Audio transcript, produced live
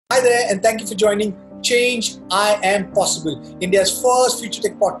Hi there, and thank you for joining Change I Am Possible, India's first future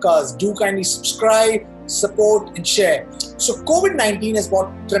tech podcast. Do kindly subscribe, support, and share. So, COVID-19 has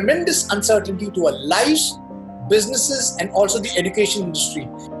brought tremendous uncertainty to our lives, businesses, and also the education industry,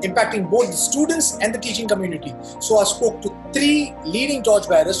 impacting both the students and the teaching community. So, I spoke to 3 leading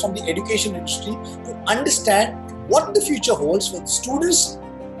torchbearers from the education industry to understand what the future holds for the students,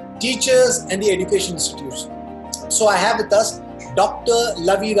 teachers, and the education institutes. So, I have with us Dr.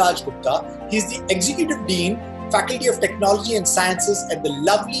 Lovi Gupta. He is the Executive Dean, Faculty of Technology and Sciences at the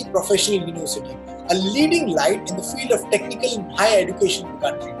Lovi Professional University, a leading light in the field of technical and higher education in the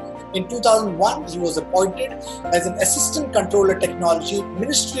country. In 2001, he was appointed as an Assistant Controller Technology,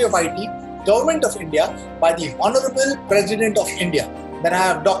 Ministry of IT, Government of India by the Honourable President of India. Then I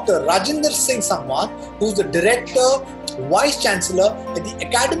have Dr. Rajinder Singh Samwan, who is the Director, Vice Chancellor at the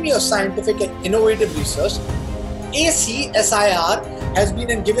Academy of Scientific and Innovative Research. ACSIR has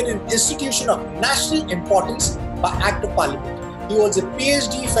been given an institution of national importance by Act of Parliament. He was a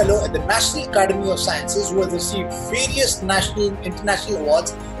PhD fellow at the National Academy of Sciences who has received various national and international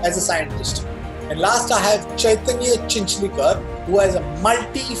awards as a scientist. And last I have Chaitanya Chinchlikar, who has a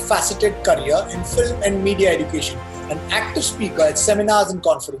multifaceted career in film and media education, an active speaker at seminars and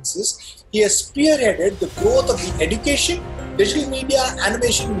conferences. He has spearheaded the growth of the education, digital media,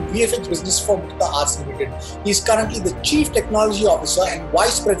 animation, and VFX business for Gupta Arts Limited. He is currently the Chief Technology Officer and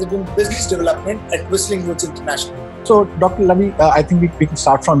Vice President Business Development at Whistling Woods International. So, Dr. Lovi, I think we can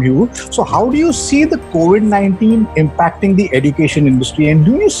start from you. So, how do you see the COVID-19 impacting the education industry? And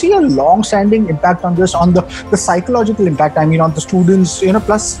do you see a long-standing impact on this, on the psychological impact, I mean, on the students,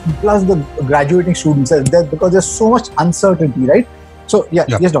 plus the graduating students, because there's so much uncertainty, right? So,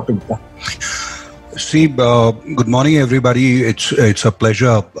 yes, Dr. Gupta. See, good morning, everybody. It's a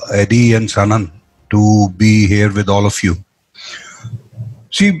pleasure, Eddie and Sanan, to be here with all of you.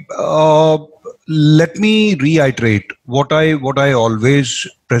 See, let me reiterate what I always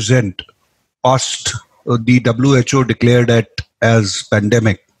present past the WHO declared it as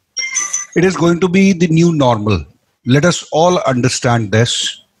pandemic. It is going to be the new normal. Let us all understand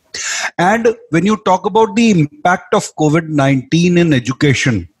this. And when you talk about the impact of COVID-19 in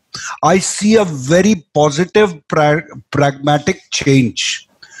education, I see a very positive, pragmatic change.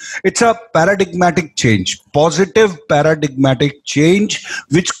 It's a paradigmatic change, positive paradigmatic change,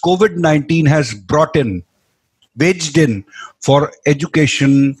 which COVID-19 has brought in, waged in for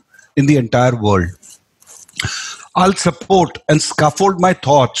education in the entire world. I'll support and scaffold my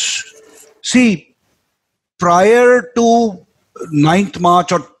thoughts. See, prior to 9th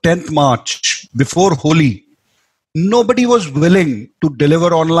March or 10th March, before Holi, nobody was willing to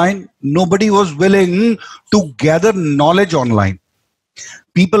deliver online. Nobody was willing to gather knowledge online.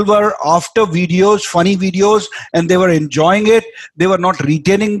 People were after videos, funny videos, and they were enjoying it. They were not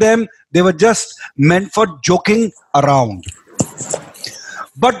retaining them. They were just meant for joking around.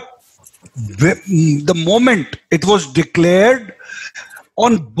 But the moment it was declared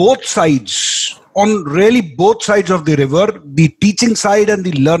on both sides, on really both sides of the river, the teaching side and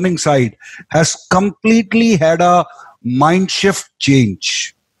the learning side has completely had a mind shift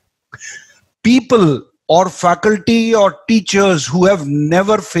change. People or faculty or teachers who have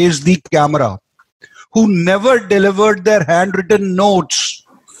never faced the camera, who never delivered their handwritten notes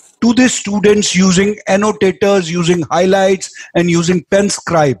to the students using annotators, using highlights and using pen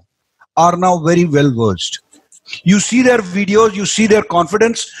scribe, are now very well versed. You see their videos, you see their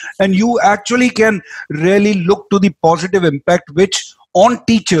confidence, and you actually can really look to the positive impact which on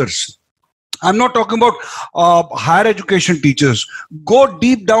teachers. I'm not talking about higher education teachers. Go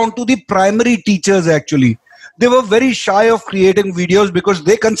deep down to the primary teachers actually. They were very shy of creating videos because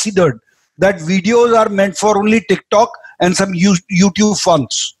they considered that videos are meant for only TikTok and some YouTube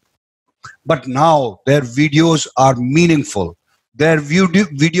funds. But now their videos are meaningful. Their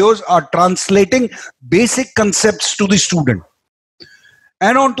videos are translating basic concepts to the student.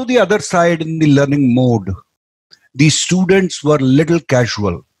 And on to the other side, in the learning mode, the students were little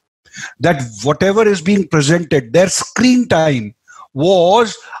casual. That whatever is being presented, their screen time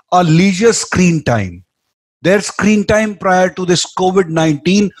was a leisure screen time. Their screen time prior to this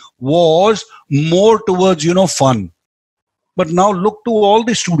COVID-19 was more towards, fun. But now look to all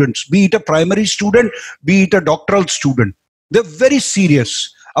the students, be it a primary student, be it a doctoral student. They're very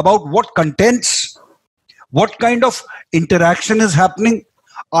serious about what contents, what kind of interaction is happening.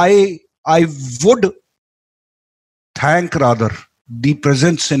 I would thank rather the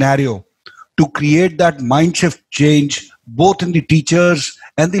present scenario to create that mind shift change both in the teachers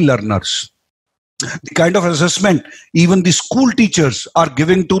and the learners. The kind of assessment even the school teachers are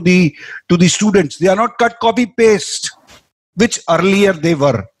giving to the students, they are not cut, copy, paste, which earlier they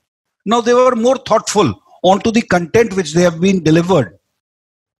were. Now they were more thoughtful onto the content which they have been delivered.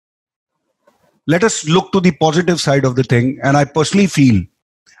 Let us look to the positive side of the thing. And I personally feel,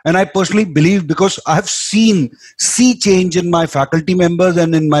 and I personally believe, because I have see change in my faculty members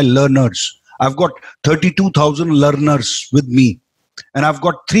and in my learners. I've got 32,000 learners with me, and I've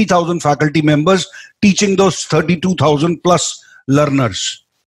got 3,000 faculty members teaching those 32,000 plus learners.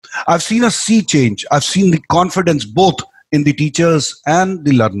 I've seen a sea change. I've seen the confidence both in the teachers and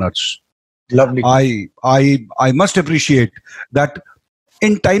the learners. Lovely. I must appreciate that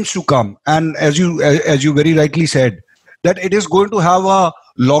in times to come, and as you very rightly said, that it is going to have a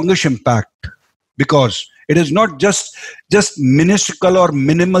longish impact, because it is not just minuscule or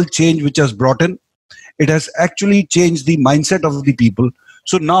minimal change which has brought in. It has actually changed the mindset of the people.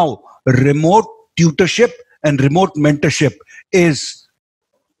 So now remote tutorship and remote mentorship is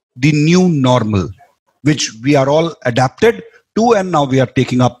the new normal, which we are all adapted to, and now we are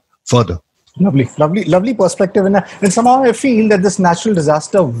taking up further. Lovely perspective. And somehow I feel that this natural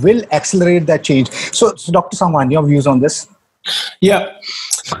disaster will accelerate that change. So Dr. Sangwan, your views on this? Yeah,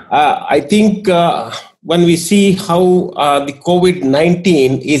 I think when we see how the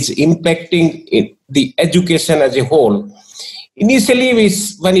COVID-19 is impacting the education as a whole, initially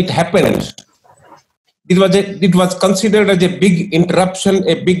when it happened, it was considered as a big interruption,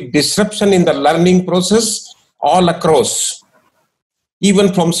 a big disruption in the learning process all across,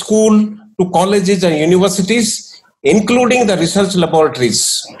 even from school to colleges and universities, including the research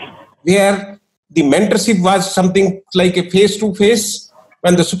laboratories, where the mentorship was something like a face-to-face,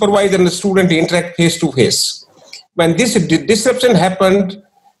 when the supervisor and the student interact face-to-face. When this disruption happened,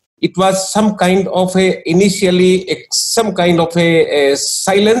 it was some kind of a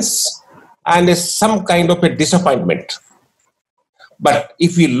silence and some kind of a disappointment. But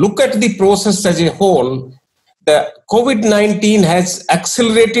if we look at the process as a whole, the COVID-19 has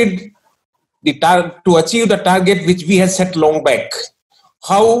accelerated to achieve the target which we had set long back.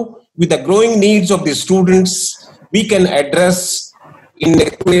 How, with the growing needs of the students, we can address in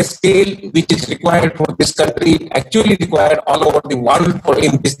a scale which is required for this country, actually required all over the world, for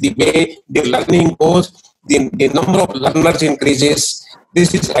in this the way the learning goes, the number of learners increases.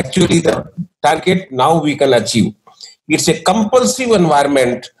 This is actually the target now we can achieve. It's a compulsive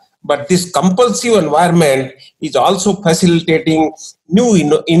environment, but this compulsive environment is also facilitating new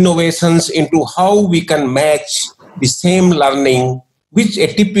innovations into how we can match the same learning, which a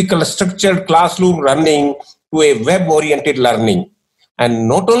typical structured classroom learning, to a web-oriented learning. And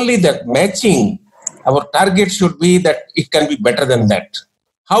not only that matching, our target should be that it can be better than that.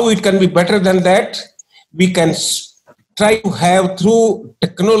 How it can be better than that? We can try to have through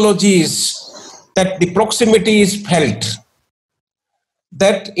technologies that the proximity is felt,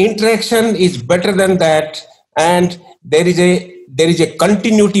 that interaction is better than that, and there is a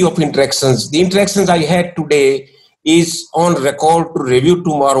continuity of interactions. The interactions I had today is on record to review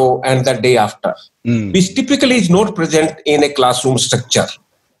tomorrow and the day after, which typically is not present in a classroom structure.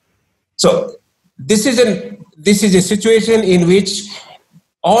 So this is a situation in which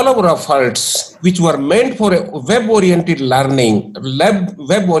all our efforts, which were meant for a web-oriented learning,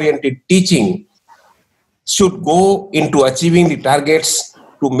 web-oriented teaching, should go into achieving the targets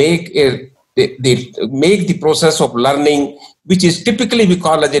to make the process of learning, which is typically we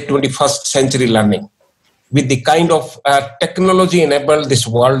call as a 21st century learning. With the kind of technology enabled this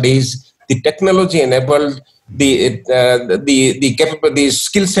world is, the technology enabled the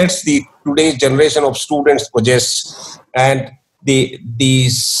skill sets the today's generation of students possess, and the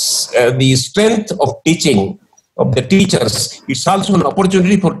strength of teaching of the teachers. It's also an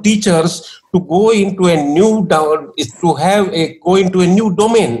opportunity for teachers to go into a new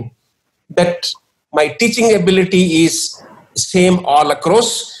domain, that my teaching ability is same all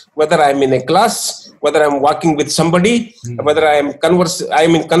across, whether I'm in a class, whether I'm working with somebody, whether I'm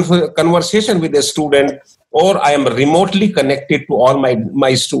in conversation with a student, or I am remotely connected to all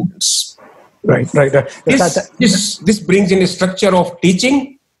my students. Right. This brings in a structure of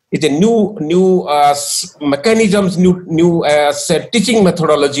teaching. It's a new mechanisms, new teaching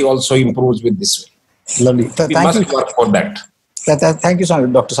methodology also improves with this way. Lovely. We must work for that. Thank you,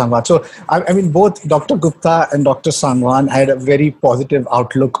 Dr. Sangwan. So, I mean, both Dr. Gupta and Dr. Sangwan had a very positive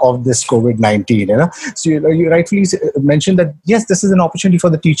outlook of this COVID-19. So you rightfully mentioned that, yes, this is an opportunity for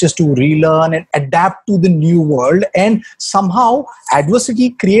the teachers to relearn and adapt to the new world. And somehow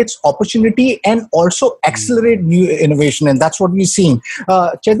adversity creates opportunity and also accelerate new innovation. And that's what we're seeing.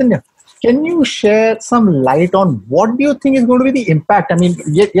 Chaitanya, Can you share some light on what do you think is going to be the impact? I mean,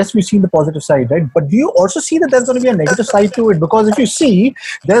 yes, we've seen the positive side, right? But do you also see that there's going to be a negative side to it? Because if you see,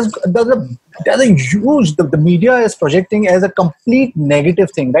 there's a huge, the media is projecting as a complete negative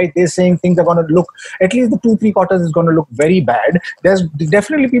thing, right? They're saying things are going to look, at least the 2-3 quarters is going to look very bad. There's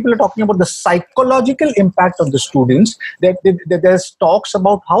definitely people are talking about the psychological impact of the students. There's talks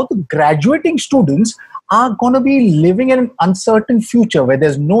about how the graduating students are going to be living in an uncertain future where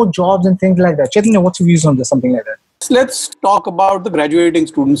there's no jobs and things like that. Chaitanya, what's your views on this, something like that? Let's talk about the graduating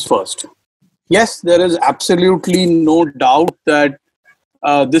students first. Yes, there is absolutely no doubt that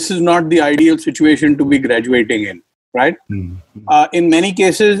this is not the ideal situation to be graduating in, right? In many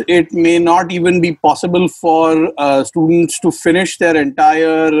cases, it may not even be possible for students to finish their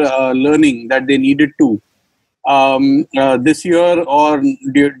entire learning that they needed to this year or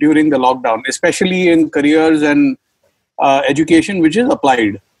during the lockdown, especially in careers and education, which is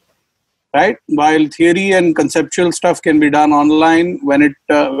applied, right? While theory and conceptual stuff can be done online, when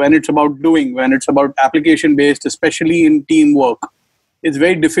it's about doing, when it's about application based, especially in teamwork, it's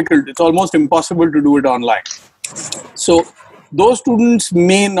very difficult. It's almost impossible to do it online. So those students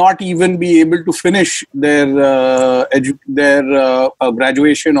may not even be able to finish their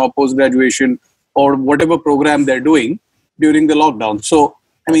graduation or post-graduation or whatever program they're doing during the lockdown. So,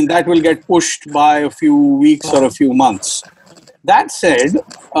 I mean, that will get pushed by a few weeks or a few months. That said,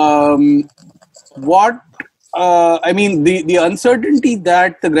 the uncertainty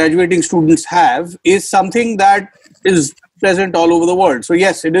that the graduating students have is something that is present all over the world. So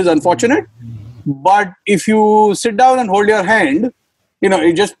yes, it is unfortunate, but if you sit down and hold your hand,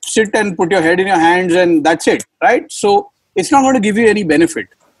 you just sit and put your head in your hands and that's it, right? So it's not going to give you any benefit.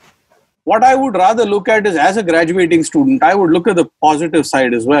 What I would rather look at is, as a graduating student, I would look at the positive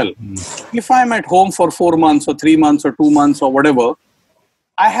side as well. If I'm at home for 4 months or 3 months or 2 months or whatever,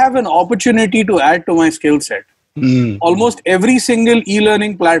 I have an opportunity to add to my skill set. Almost every single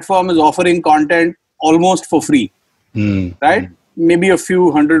e-learning platform is offering content almost for free, right? Maybe a few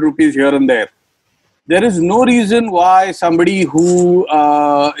 100 rupees here and there. There is no reason why somebody who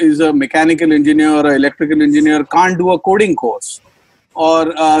is a mechanical engineer or electrical engineer can't do a coding course.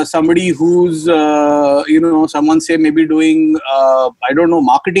 Or somebody who's, someone say maybe doing,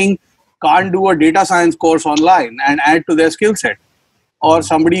 marketing, can't do a data science course online and add to their skill set. Or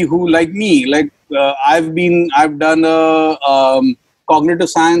somebody who, like me, I've done a cognitive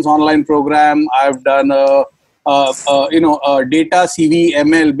science online program. I've done a data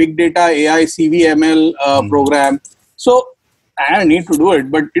CVML, big data AI CVML program. So I need to do it,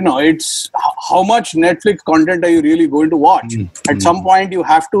 but it's how much Netflix content are you really going to watch? At some point, you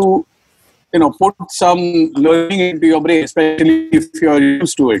have to, put some learning into your brain, especially if you're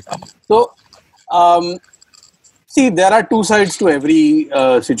used to it. So, see, there are two sides to every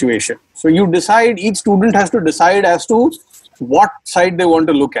situation. So you decide, each student has to decide as to what side they want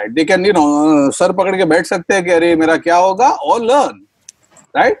to look at. They can, sir pakad ke baith sakte hain ki arey mera kya hoga, or learn,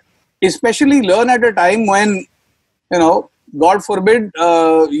 right? Especially learn at a time when, God forbid,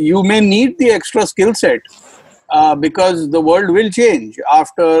 you may need the extra skill set because the world will change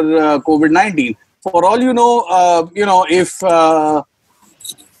after COVID-19. For all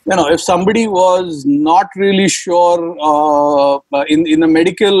if somebody was not really sure in the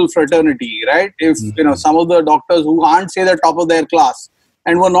medical fraternity, right? If some of the doctors who aren't, say, the top of their class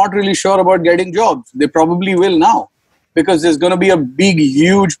and were not really sure about getting jobs, they probably will now, because there's going to be a big,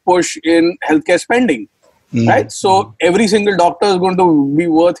 huge push in healthcare spending. Right? So every single doctor is going to be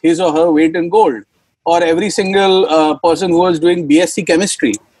worth his or her weight in gold. Or every single person who is doing BSc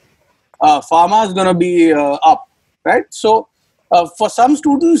chemistry, pharma is going to be up. Right? So for some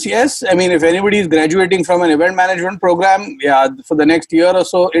students, yes, I mean, if anybody is graduating from an event management program, for the next year or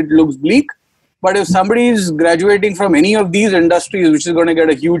so, it looks bleak. But if somebody is graduating from any of these industries, which is going to get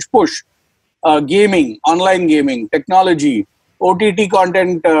a huge push, gaming, online gaming, technology, OTT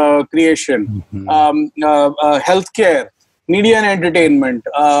content creation, healthcare, media and entertainment,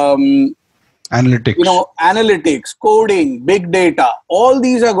 analytics, coding, big data, all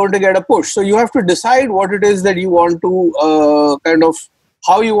these are going to get a push. So you have to decide what it is that you want to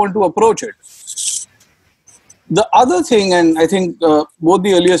how you want to approach it. The other thing, and I think both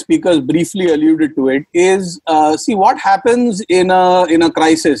the earlier speakers briefly alluded to it, is see what happens in a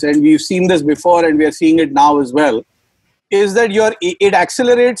crisis, and we've seen this before and we are seeing it now as well, is that it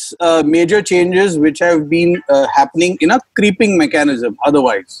accelerates major changes which have been happening in a creeping mechanism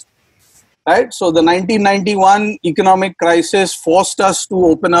otherwise. Right? So the 1991 economic crisis forced us to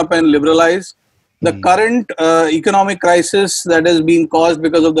open up and liberalize. The current economic crisis that has been caused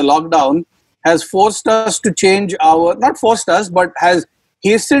because of the lockdown has forced us to change not forced us, but has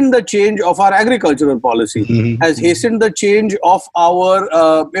hastened the change of our agricultural policy, has hastened the change of our,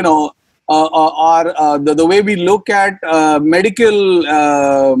 the way we look at medical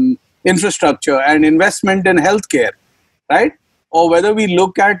infrastructure and investment in healthcare, right? Or whether we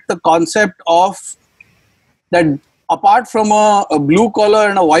look at the concept of that apart from a blue collar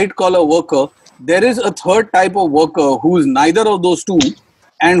and a white collar worker, there is a third type of worker who's neither of those two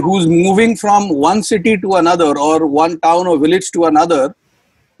and who's moving from one city to another or one town or village to another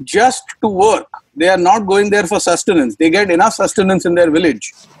just to work. They are not going there for sustenance. They get enough sustenance in their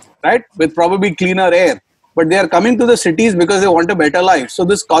village, right? With probably cleaner air. But they are coming to the cities because they want a better life. So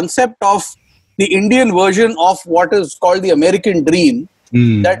this concept of the Indian version of what is called the American dream,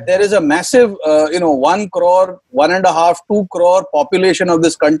 that there is a massive, 1 crore, 1.5, 2 crore population of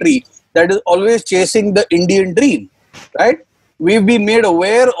this country that is always chasing the Indian dream, right? We've been made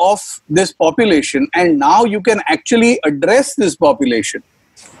aware of this population, and now you can actually address this population.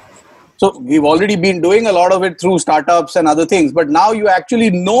 So we've already been doing a lot of it through startups and other things, but now you actually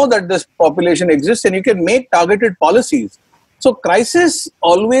know that this population exists and you can make targeted policies. So crisis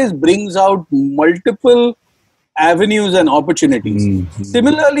always brings out multiple avenues and opportunities.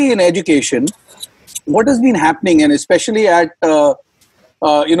 Similarly, in education, what has been happening, and especially at,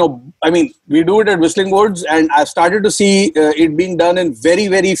 we do it at Whistling Woods, and I've started to see it being done in very,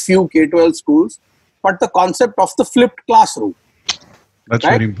 very few K-12 schools, but the concept of the flipped classroom. That's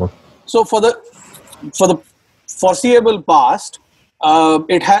very important. So for the foreseeable past,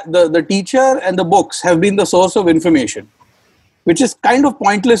 the teacher and the books have been the source of information, which is kind of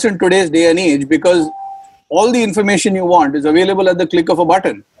pointless in today's day and age because all the information you want is available at the click of a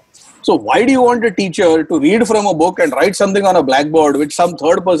button. So why do you want a teacher to read from a book and write something on a blackboard which some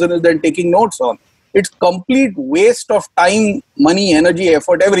third person is then taking notes on? It's complete waste of time, money, energy,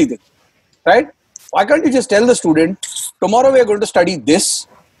 effort, everything, right? Why can't you just tell the student, tomorrow we are going to study this.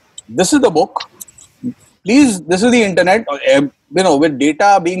 This is the book. Please, this is the internet. With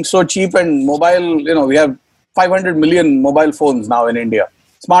data being so cheap and mobile, we have 500 million mobile phones now in India,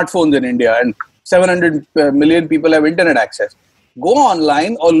 smartphones in India, and 700 million people have internet access. Go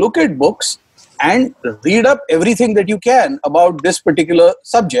online or look at books and read up everything that you can about this particular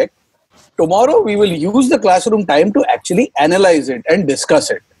subject. Tomorrow, we will use the classroom time to actually analyze it and discuss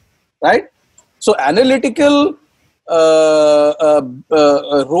it, right? So analytical role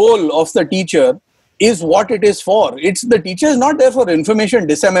of the teacher is what it is for. The teacher is not there for information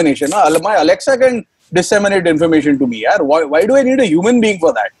dissemination. My Alexa can disseminate information to me. Why do I need a human being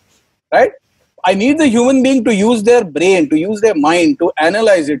for that? Right? I need the human being to use their brain, to use their mind, to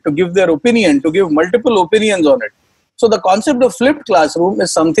analyze it, to give their opinion, to give multiple opinions on it. So the concept of flipped classroom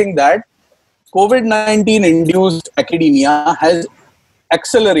is something that COVID-19 induced academia has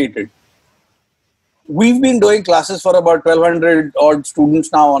accelerated. We've been doing classes for about 1,200 odd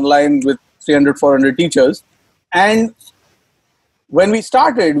students now online with 300, 400 teachers. And when we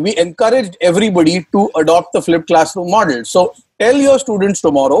started, we encouraged everybody to adopt the flipped classroom model. So tell your students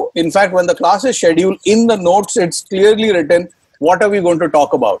tomorrow, in fact, when the class is scheduled, in the notes, it's clearly written, what are we going to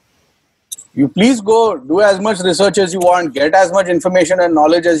talk about? You please go do as much research as you want, get as much information and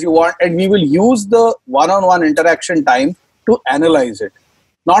knowledge as you want, and we will use the one-on-one interaction time to analyze it,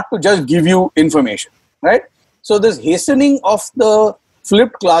 not to just give you information, right? So this hastening of the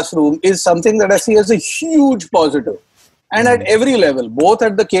flipped classroom is something that I see as a huge positive. And at every level, both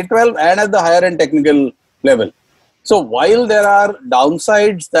at the K-12 and at the higher and technical level. So while there are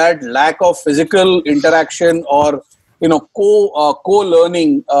downsides that lack of physical interaction or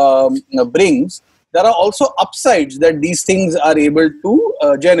co-learning brings, there are also upsides that these things are able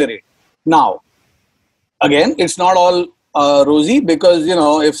to generate. Now, again, it's not all rosy because,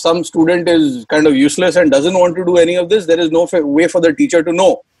 if some student is kind of useless and doesn't want to do any of this, there is no way for the teacher to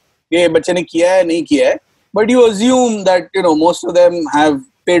know. Ye bachche ne kiya hai, nahi kiya hai. But you assume that, most of them have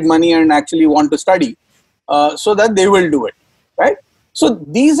paid money and actually want to study so that they will do it, right? So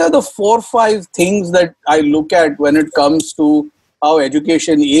these are the 4 or 5 things that I look at when it comes to how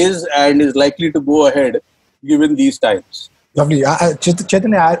education is and is likely to go ahead given these times. Lovely.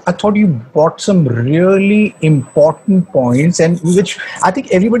 Chaitanya, I thought you brought some really important points and which I think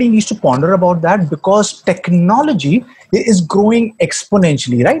everybody needs to ponder about that because technology is growing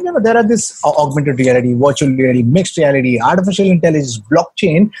exponentially, right? There are this augmented reality, virtual reality, mixed reality, artificial intelligence,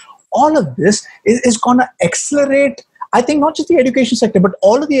 blockchain. All of this is going to accelerate I think not just the education sector, but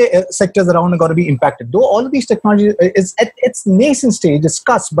all of the sectors around are going to be impacted. Though all of these technologies is at its nascent stage,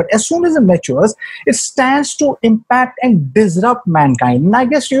 discussed, but as soon as it matures, it stands to impact and disrupt mankind. And I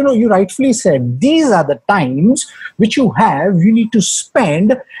guess, you rightfully said, these are the times which you need to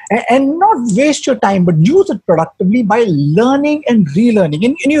spend and not waste your time, but use it productively by learning and relearning.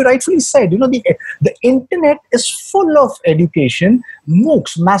 And you rightfully said, the internet is full of education,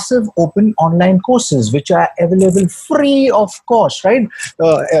 MOOCs, massive open online courses, which are available free of cost, right?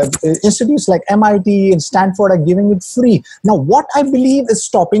 Institutes like MIT and Stanford are giving it free. Now, what I believe is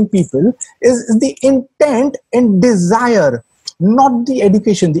stopping people is the intent and desire, not the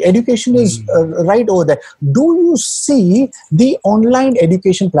education. The education is right over there. Do you see the online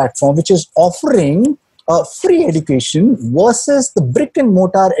education platform, which is offering free education versus the brick and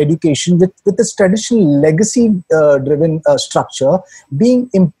mortar education with this traditional legacy driven structure being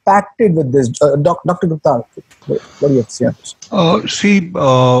impacted with this? Dr. Gupta, what do you have to say on this?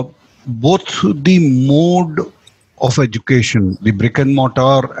 Both the mode of education, the brick and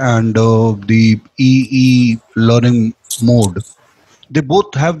mortar and the EE learning mode, they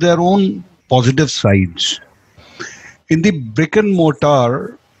both have their own positive sides. In the brick and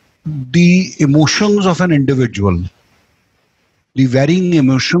mortar, the emotions of an individual, the varying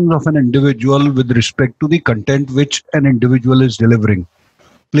emotions of an individual with respect to the content which an individual is delivering,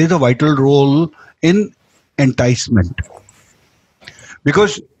 plays a vital role in enticement.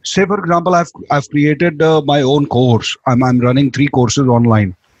 Because, say for example, I've created my own course. I'm running 3 courses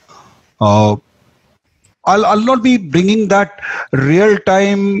online. I'll not be bringing that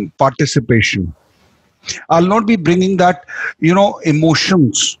real-time participation. I'll not be bringing that,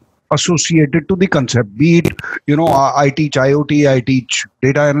 emotions associated to the concept. Be it, I teach IoT, I teach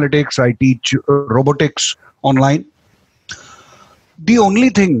data analytics, I teach robotics online. The only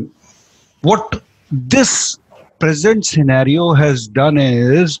thing, what this present scenario has done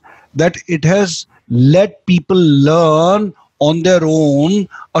is that it has let people learn on their own,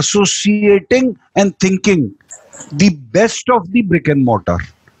 associating and thinking the best of the brick and mortar.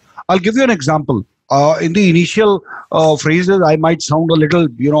 I'll give you an example. In the initial phrases, I might sound a little,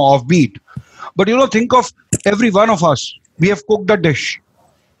 offbeat. But, think of every one of us. We have cooked a dish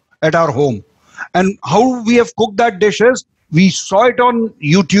at our home. And how we have cooked that dish is, we saw it on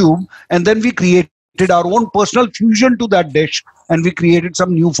YouTube and then we created our own personal fusion to that dish and we created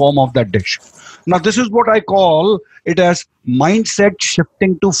some new form of that dish. Now, this is what I call it as mindset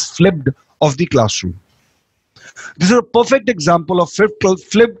shifting to flipped of the classroom. This is a perfect example of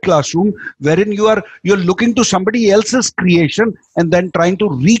flipped classroom wherein you're looking to somebody else's creation and then trying to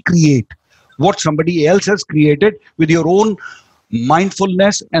recreate what somebody else has created with your own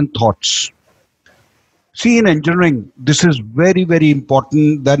mindfulness and thoughts. See, in engineering, this is very, very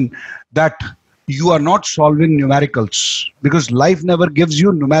important then that you are not solving numericals because life never gives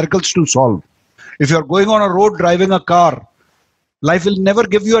you numericals to solve. If you're going on a road driving a car, life will never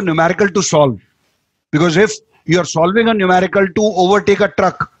give you a numerical to solve. Because if you're solving a numerical to overtake a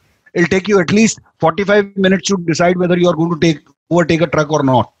truck, it'll take you at least 45 minutes to decide whether you're going to overtake a truck or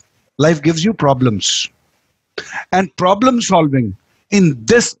not. Life gives you problems. And problem solving in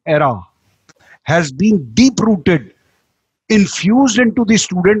this era has been deep-rooted, infused into the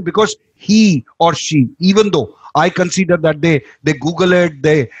student because he or she, even though I consider that they Google it,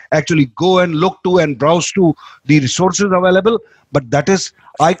 they actually go and look to and browse to the resources available, but that is,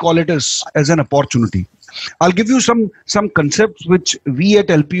 I call it as an opportunity. I'll give you some concepts which we at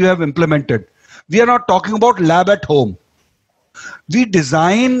LPU have implemented. We are not talking about lab at home. We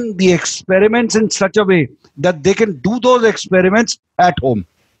design the experiments in such a way that they can do those experiments at home.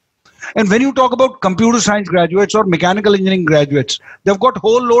 And when you talk about computer science graduates or mechanical engineering graduates, they've got a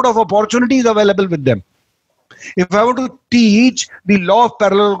whole load of opportunities available with them. If I want to teach the law of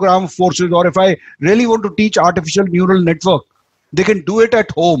parallelogram forces, or if I really want to teach artificial neural network, they can do it at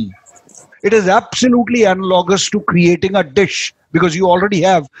home. It is absolutely analogous to creating a dish because you already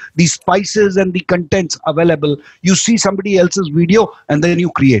have the spices and the contents available. You see somebody else's video and then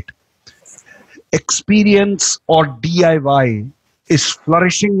you create. Experience or DIY is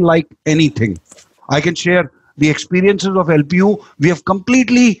flourishing like anything. I can share the experiences of LPU. We have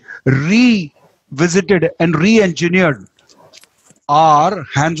completely revisited and re-engineered our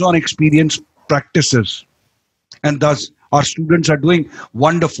hands-on experience practices. And thus, our students are doing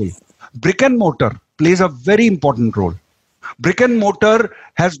wonderful. Brick and mortar plays a very important role. Brick and mortar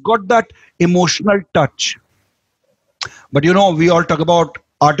has got that emotional touch. But we all talk about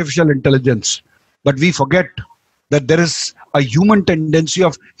artificial intelligence, but we forget that there is a human tendency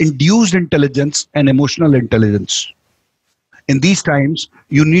of induced intelligence and emotional intelligence. in these times,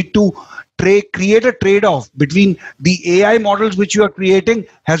 you need to create a trade-off between the AI models which you are creating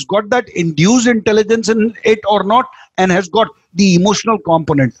has got that induced intelligence in it or not, and has got the emotional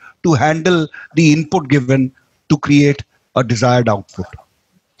component to handle the input given to create a desired output.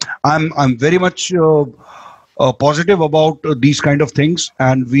 I'm very much positive about these kind of things,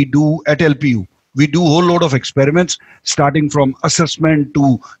 and we do at LPU. We do a whole lot of experiments, starting from assessment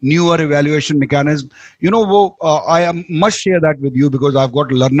to newer evaluation mechanism. I must share that with you because I've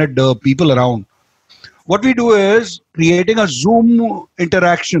got learned people around. What we do is creating a Zoom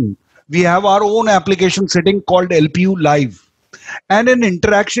interaction. We have our own application sitting called LPU Live. And in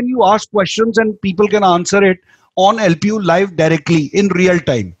interaction, you ask questions and people can answer it on LPU Live directly in real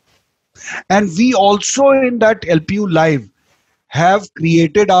time. And we also in that LPU Live have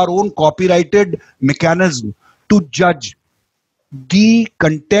created our own copyrighted mechanism to judge the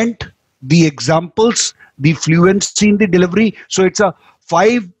content, the examples, the fluency in the delivery. So it's a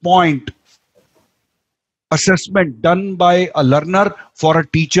 5-point assessment done by a learner for a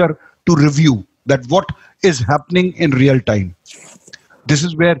teacher to review that what is happening in real time. This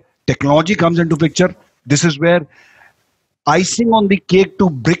is where technology comes into picture. This is where icing on the cake to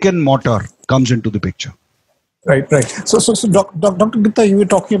brick and mortar comes into the picture. Right. So Dr. Gupta, you were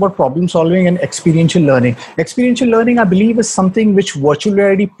talking about problem solving and experiential learning. Experiential learning, I believe, is something which virtual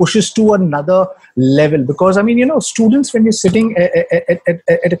reality pushes to another level, because students, when you're sitting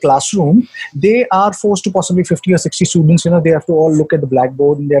at a classroom, they are forced to possibly 50 or 60 students, they have to all look at the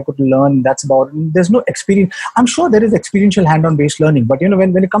blackboard and they have to learn. That's about it. And there's no experience. I'm sure there is experiential hand-on based learning, but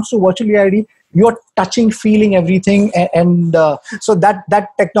when it comes to virtual reality, you're touching, feeling everything, and so that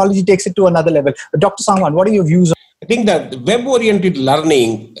technology takes it to another level. Dr. Sangwan, what are your views? I think that web-oriented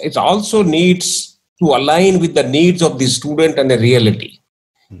learning, it also needs to align with the needs of the student and the reality.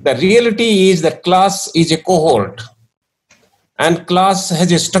 The reality is that class is a cohort, and class has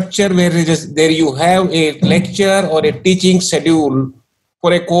a structure where there you have a lecture or a teaching schedule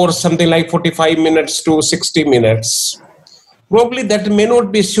for a course, something like 45 minutes to 60 minutes. Probably that may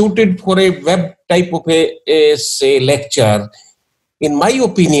not be suited for a web type of a lecture. In my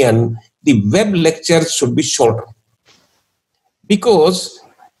opinion, the web lectures should be shorter, because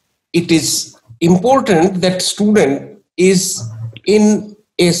it is important that student is in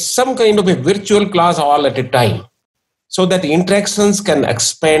some kind of a virtual class all at a time, so that the interactions can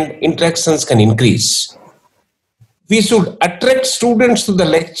expand, interactions can increase. We should attract students to the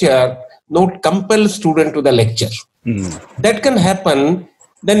lecture, not compel students to the lecture. That can happen.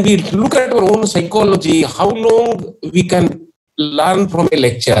 Then we look at our own psychology, how long we can learn from a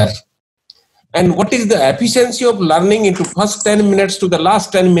lecture, and what is the efficiency of learning into first 10 minutes to the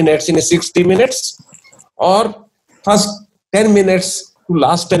last 10 minutes in a 60 minutes, or first 10 minutes to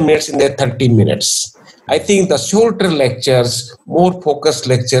last 10 minutes in the 30 minutes. I think the shorter lectures, more focused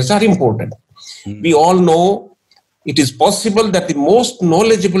lectures are important. We all know it is possible that the most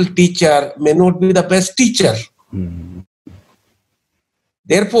knowledgeable teacher may not be the best teacher.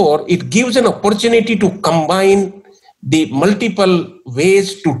 Therefore, it gives an opportunity to combine the multiple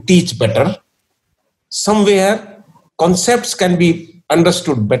ways to teach better. Somewhere, concepts can be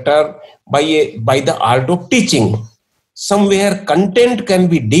understood better by the art of teaching. Somewhere, content can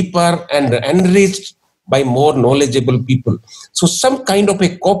be deeper and enriched by more knowledgeable people. So some kind of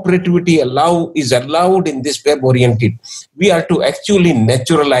a cooperativity is allowed in this web-oriented. We are to actually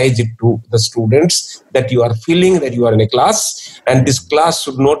naturalize it to the students, that you are feeling that you are in a class, and this class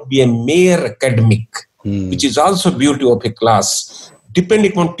should not be a mere academic, which is also beauty of a class.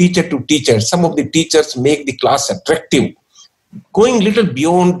 Depending on teacher to teacher, some of the teachers make the class attractive, going little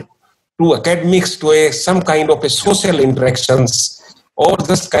beyond to academics to some kind of a social interactions, or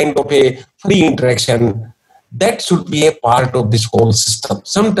just kind of a free interaction. That should be a part of this whole system.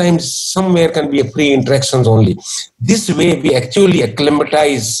 Sometimes somewhere can be a free interactions only. This way we actually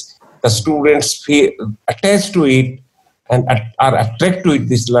acclimatize the students, feel attached to it and are attracted to it,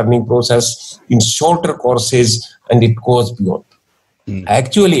 this learning process in shorter courses, and it goes beyond.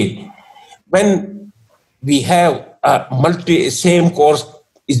 Actually, when we have a same course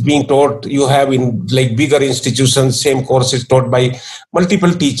is being taught, you have in like bigger institutions, same course is taught by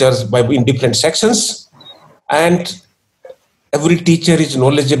multiple teachers in different sections, and every teacher is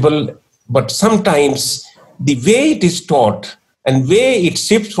knowledgeable, but sometimes the way it is taught and way it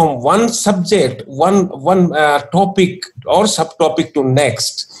shifts from one subject, one topic or subtopic to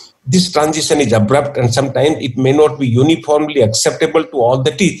next, this transition is abrupt, and sometimes it may not be uniformly acceptable to all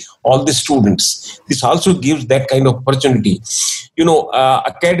the students. This also gives that kind of opportunity.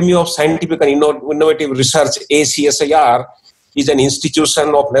 Academy of Scientific and Innovative Research, ACSIR, is an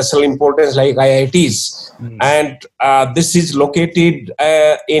institution of national importance like IITs. And this is located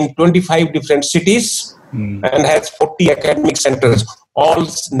in 25 different cities and has 40 academic centers. All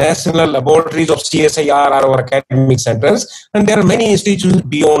national laboratories of CSIR are our academic centers, and there are many institutions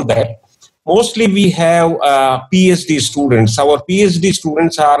beyond that. Mostly we have PhD students. Our PhD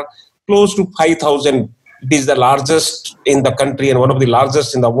students are close to 5,000. It is the largest in the country and one of the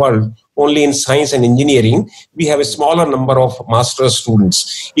largest in the world. Only in science and engineering, we have a smaller number of master's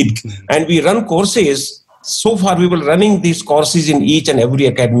students. And we run courses. So far, we were running these courses in each and every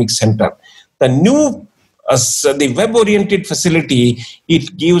academic center. The new, the web-oriented facility,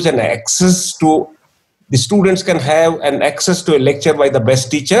 it gives an access to, the students can have an access to a lecture by the best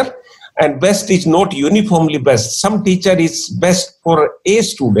teacher. And best is not uniformly best. Some teacher is best for A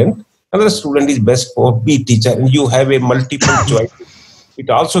student, another student is best for B teacher, and you have a multiple choice. It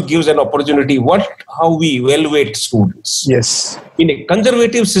also gives an opportunity how we evaluate students. Yes. In a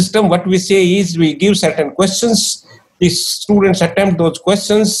conservative system, what we say is we give certain questions, the students attempt those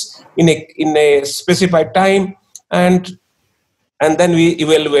questions in a specified time, and then we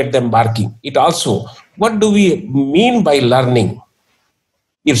evaluate them marking. It also, what do we mean by learning?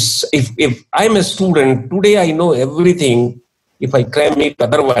 If I'm a student, today I know everything, if I cram it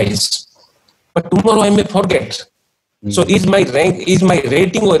otherwise, but tomorrow I may forget. So is my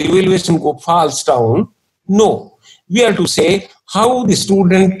rating or evaluation falls down? No. We are to say how the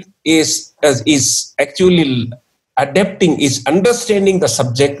student is actually adapting, is understanding the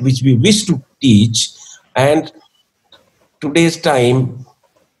subject which we wish to teach, and today's time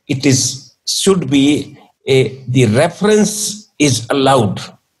should be the reference is allowed.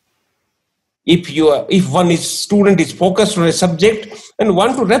 If one student is focused on a subject and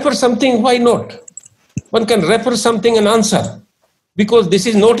want to refer something, why not? One can refer something and answer, because this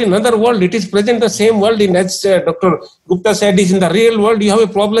is not in another world. It is present in the same world. As Dr. Gupta said, is in the real world. You have a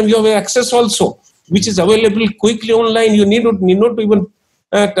problem, you have access also, which is available quickly online. You need not to even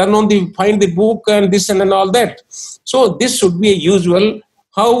find the book and this and all that. So this should be a usual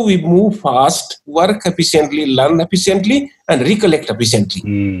how we move fast, work efficiently, learn efficiently, and recollect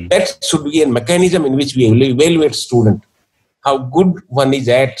efficiently. That should be a mechanism in which we evaluate student, how good one is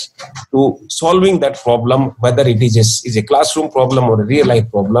at to solving that problem, whether it is a classroom problem or a real life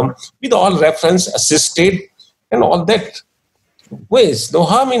problem, with all reference assisted and all that ways. No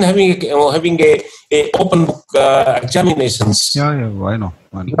harm in having a open book examinations. Yeah, why not?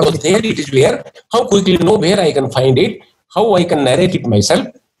 Because there it is where, how quickly know where I can find it, how I can narrate it myself,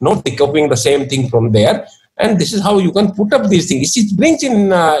 not copying the same thing from there. And this is how you can put up these things. It brings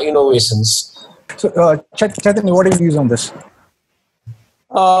in innovations. So, Chaitanya, what are your views on this?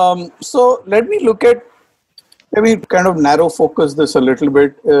 So let me kind of narrow focus this a little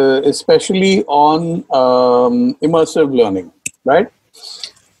bit, especially on immersive learning, right?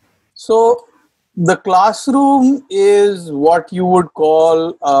 So the classroom is what you would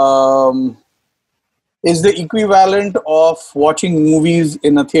call is the equivalent of watching movies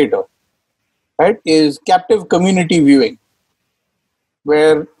in a theater, right? Is captive community viewing,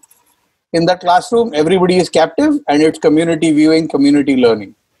 where in the classroom, everybody is captive and it's community viewing, community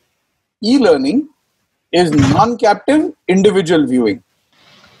learning. E-learning is non-captive individual viewing,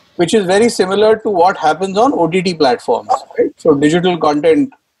 which is very similar to what happens on OTT platforms, right? So digital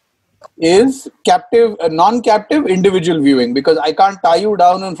content is captive, non-captive individual viewing, because I can't tie you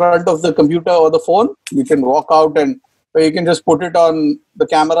down in front of the computer or the phone. You can walk out and you can just put it on the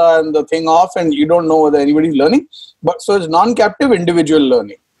camera and the thing off and you don't know whether anybody's learning. But so it's non-captive individual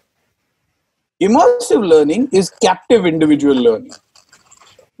learning. Immersive learning is captive individual learning,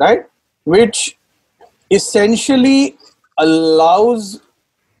 right? Which essentially allows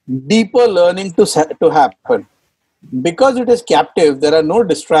deeper learning to happen. Because it is captive, there are no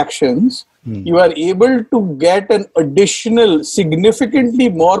distractions. You are able to get an additional, significantly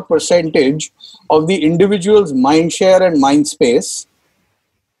more percentage of the individual's mind share and mind space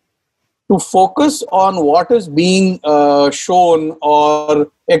to focus on what is being shown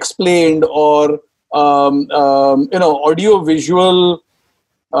or explained or audio visual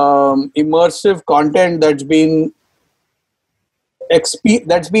immersive content that's been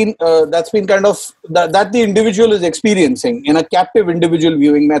kind of that the individual is experiencing in a captive individual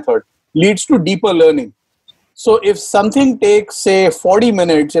viewing method leads to deeper learning. So if something takes, say, 40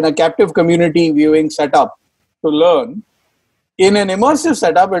 minutes in a captive community viewing setup to learn, in an immersive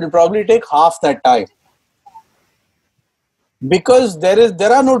setup, it will probably take half that time. Because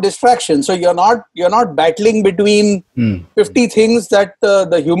there are no distractions. So you're not battling between 50 things that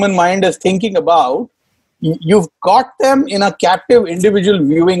the human mind is thinking about. you've got them in a captive individual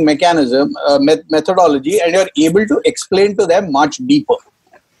viewing mechanism, methodology, and you're able to explain to them much deeper,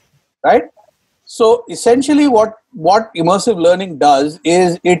 right? So essentially what immersive learning does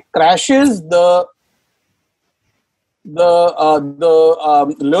is it crashes the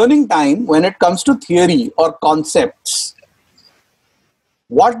learning time when it comes to theory or concepts.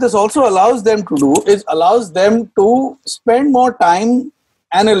 What this also allows them to do is allows them to spend more time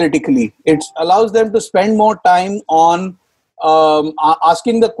analytically. It allows them to spend more time on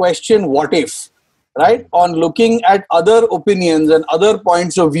asking the question, what if, right? On looking at other opinions and other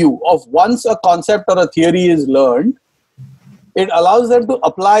points of view of once a concept or a theory is learned, it allows them to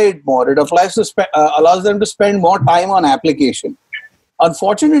apply it more. It allows them to spend more time on application.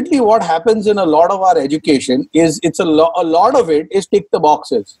 Unfortunately, what happens in a lot of our education is a lot of it is tick the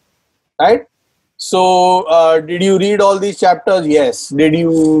boxes, right? So, did you read all these chapters? Yes. Do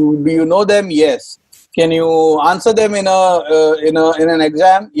you know them? Yes. Can you answer them in an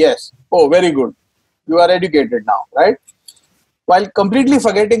exam? Yes. Oh, very good. You are educated now, right? While completely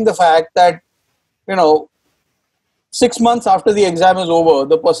forgetting the fact that, 6 months after the exam is over,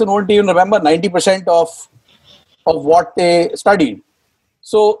 the person won't even remember 90% of what they studied.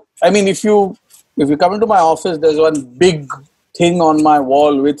 So, I mean, if you come into my office, there's one big thing on my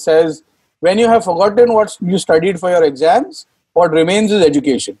wall which says, when you have forgotten what you studied for your exams, what remains is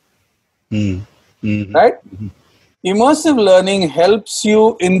education. Mm-hmm. Right? Mm-hmm. Immersive learning helps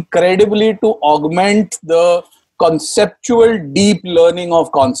you incredibly to augment the conceptual deep learning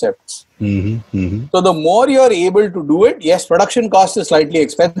of concepts. Mm-hmm. Mm-hmm. So the more you're able to do it, yes, production cost is slightly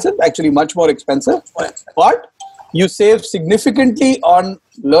expensive, actually much more expensive, but you save significantly on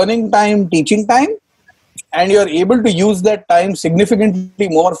learning time, teaching time, and you're able to use that time significantly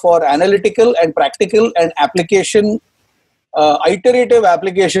more for analytical and practical and application, iterative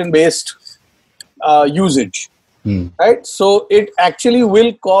application-based usage. Right? So it actually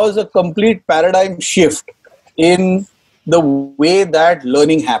will cause a complete paradigm shift in the way that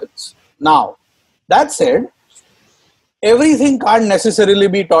learning happens. Now, that said, everything can't necessarily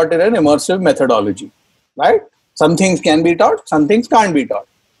be taught in an immersive methodology, right? Some things can be taught, some things can't be taught.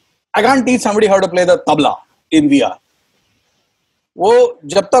 I can't teach somebody how to play the tabla in VR. वो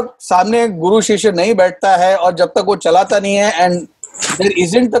जब तक सामने गुरु शिष्य नहीं बैठता है और जब तक वो चलाता नहीं है, and there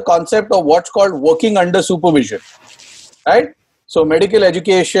isn't the concept of what's called working under supervision, right? So medical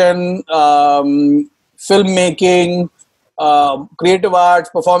education, filmmaking, creative arts,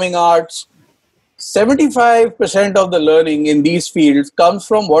 performing arts, 75% of the learning in these fields comes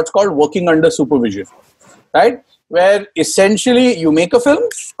from what's called working under supervision, right? Where essentially you make a film,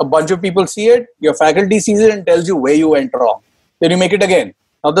 a bunch of people see it, your faculty sees it and tells you where you went wrong. Then you make it again.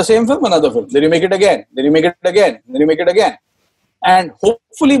 Not the same film, another film. Then you make it again. Then you make it again. Then you make it again. And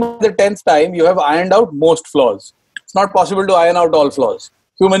hopefully by the 10th time, you have ironed out most flaws. It's not possible to iron out all flaws.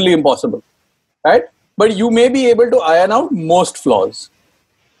 Humanly impossible, right? But you may be able to iron out most flaws.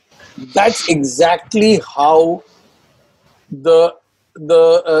 That's exactly how the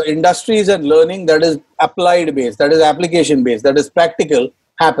industries and learning that is applied based, that is application based, that is practical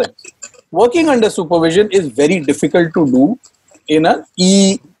happens. Working under supervision is very difficult to do in an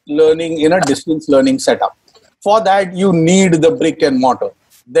e-learning, in a distance learning setup. For that, you need the brick and mortar.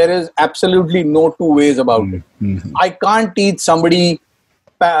 There is absolutely no two ways about it. Mm-hmm. I can't teach somebody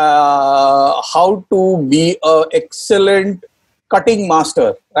how to be an excellent cutting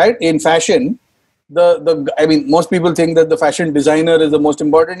master, right? In fashion, I mean, most people think that the fashion designer is the most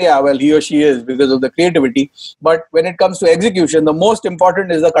important. Yeah, well, he or she is because of the creativity. But when it comes to execution, the most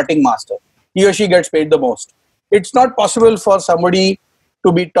important is the cutting master. He or she gets paid the most. It's not possible for somebody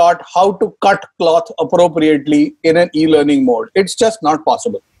to be taught how to cut cloth appropriately in an e-learning mode. It's just not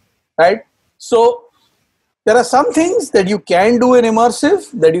possible, right? So there are some things that you can do in immersive,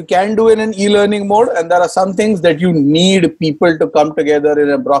 that you can do in an e-learning mode, and there are some things that you need people to come together in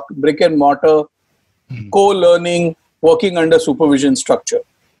a brick and mortar, co-learning, working under supervision structure,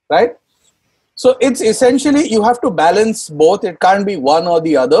 right? So it's essentially, you have to balance both. It can't be one or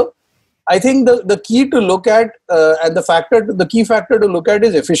the other. I think the key to look at and the key factor to look at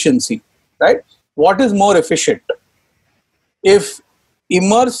is efficiency, right? What is more efficient? If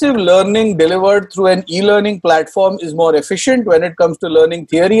immersive learning delivered through an e-learning platform is more efficient when it comes to learning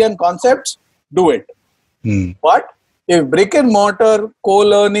theory and concepts, do it. But if brick and mortar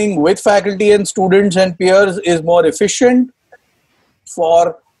co-learning with faculty and students and peers is more efficient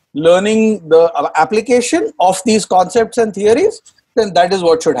for learning the application of these concepts and theories, then that is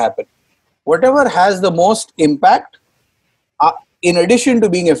what should happen. Whatever has the most impact, in addition to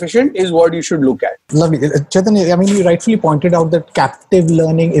being efficient, is what you should look at. Lovely. Chaitanya, I mean, you rightfully pointed out that captive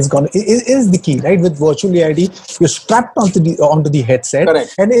learning is the key, right? With virtual reality, you're strapped onto the headset.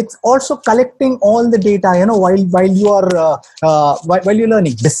 Correct. And it's also collecting all the data, while you're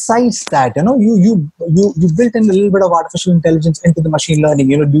learning. Besides that, you built in a little bit of artificial intelligence into the machine learning,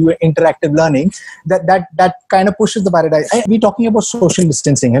 do interactive learning that kind of pushes the paradigm. We're talking about social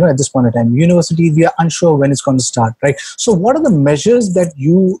distancing, at this point in time. Universities, we are unsure when it's going to start, right? So what are the measures that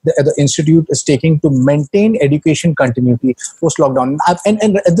the institute is taking to maintain education continuity post-lockdown?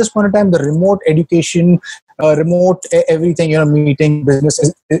 And at this point in time, the remote education, remote everything, meeting,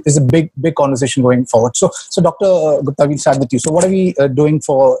 business is a big conversation going forward. So Dr. Gupta, we'll start with you. So what are we doing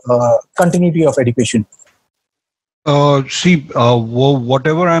for continuity of education?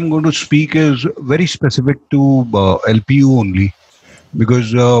 Whatever I'm going to speak is very specific to LPU only,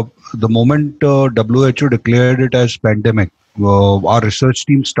 because the moment WHO declared it as pandemic, our research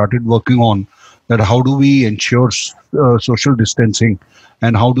team started working on that. How do we ensure social distancing,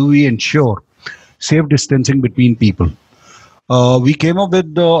 and how do we ensure safe distancing between people? We came up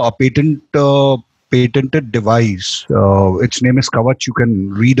with a patented device. Its name is Govt. You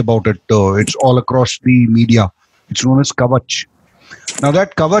can read about it. It's all across the media. It's known as Govt. Now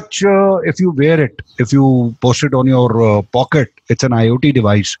that Govt, if you wear it, if you post it on your pocket, it's an IoT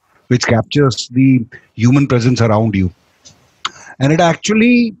device which captures the human presence around you. And it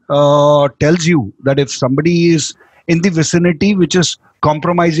actually tells you that if somebody is in the vicinity which is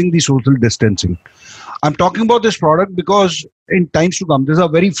compromising the social distancing. I'm talking about this product because in times to come, this is a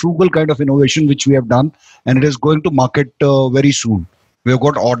very frugal kind of innovation which we have done, and it is going to market very soon. We have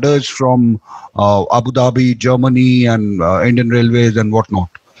got orders from Abu Dhabi, Germany, and Indian Railways and whatnot.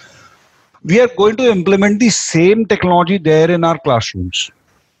 We are going to implement the same technology there in our classrooms.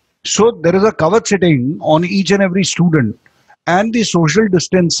 So there is a Govt sitting on each and every student, and the social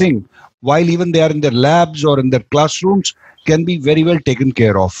distancing, while even they are in their labs or in their classrooms, can be very well taken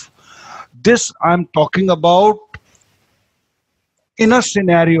care of. This I'm talking about in a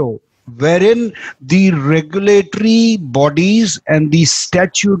scenario wherein the regulatory bodies and the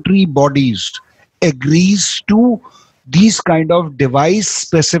statutory bodies agrees to these kind of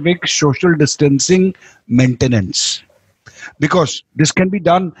device-specific social distancing maintenance. Because this can be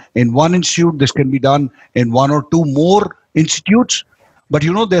done in one institute, this can be done in one or two more institutes, but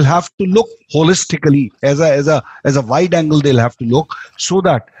they'll have to look holistically as a wide angle. They'll have to look so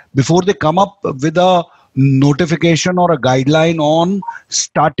that before they come up with a notification or a guideline on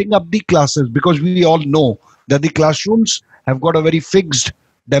starting up the classes, because we all know that the classrooms have got a very fixed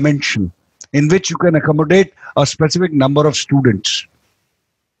dimension in which you can accommodate a specific number of students.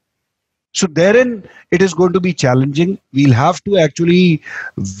 So therein, it is going to be challenging. We'll have to actually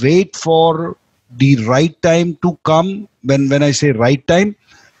wait for the right time to come. When I say right time,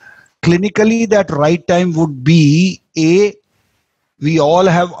 clinically that right time would be we all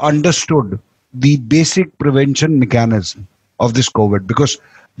have understood the basic prevention mechanism of this COVID, because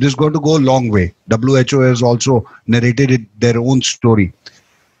this is going to go a long way. WHO has also narrated their own story.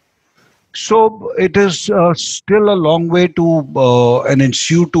 So it is still a long way to an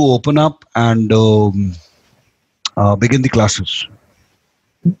institute to open up and begin the classes.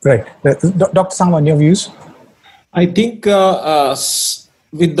 Right. Dr. Sangwan, your views? I think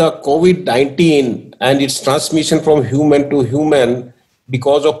with the COVID-19 and its transmission from human to human,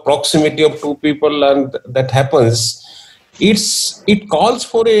 because of proximity of two people, and that happens, it calls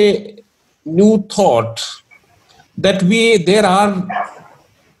for a new thought that there are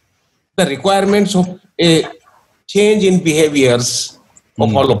the requirements of a change in behaviors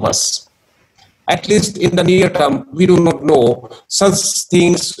of all of us. At least in the near term, we do not know. Such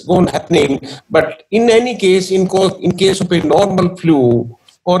things won't happening. But in any case, in case of a normal flu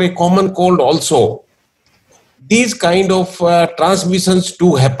or a common cold also, these kind of transmissions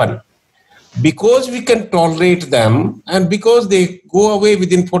do happen. Because we can tolerate them and because they go away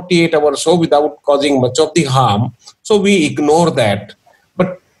within 48 hours or so without causing much of the harm, so we ignore that.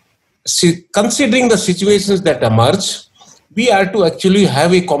 But considering the situations that emerge, we are to actually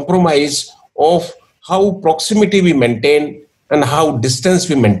have a compromise of how proximity we maintain and how distance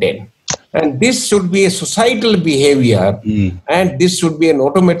we maintain. And this should be a societal behavior, and this should be an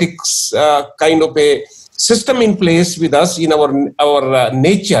automatic kind of a system in place with us in our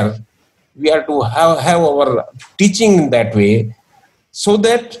nature. We are to have our teaching in that way so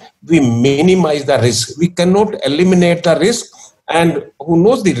that we minimize the risk. We cannot eliminate the risk, and who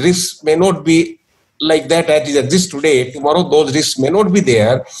knows, the risk may not be like that as it exists today. Tomorrow those risks may not be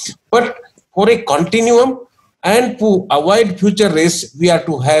there, but for a continuum and to avoid future risks, we are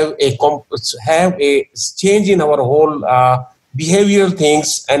to have a change in our whole behavioral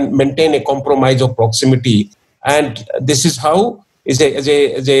things and maintain a compromise of proximity. And this is how, as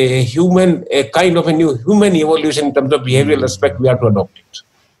a human, a kind of a new human evolution in terms of behavioral aspect, we have to adopt it.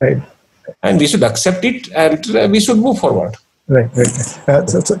 Right. And we should accept it, and we should move forward. Right.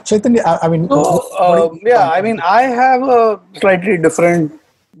 So Chaitanya, I mean, I have a slightly different.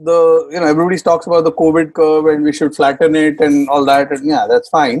 Everybody talks about the COVID curve and we should flatten it and all that, and yeah, that's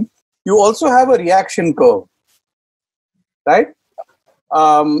fine. You also have a reaction curve, right?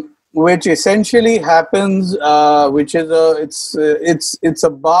 Which essentially happens, it's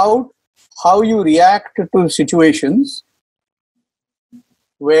about how you react to situations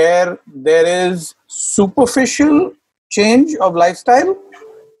where there is superficial change of lifestyle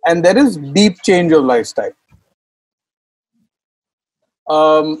and there is deep change of lifestyle.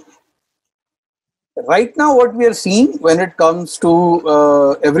 Right now, what we are seeing when it comes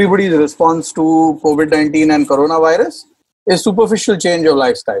to everybody's response to COVID-19 and coronavirus is superficial change of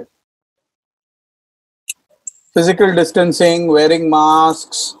lifestyle. Physical distancing, wearing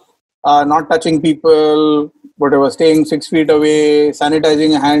masks, not touching people, whatever, staying 6 feet away,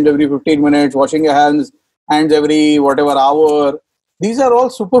 sanitizing your hands every 15 minutes, washing your hands every whatever hour. These are all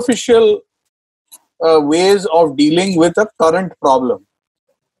superficial ways of dealing with a current problem.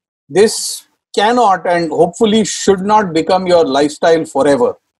 This cannot and hopefully should not become your lifestyle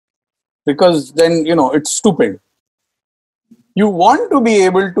forever, because then, it's stupid. You want to be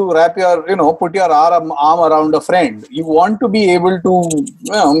able to wrap put your arm around a friend. You want to be able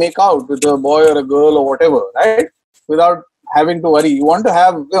to, make out with a boy or a girl or whatever, right? Without having to worry. You want to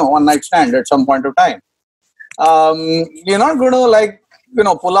have, one night stand at some point of time. You're not going to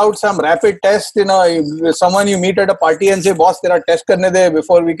pull out some rapid test, someone you meet at a party and say, boss, there are tests karne de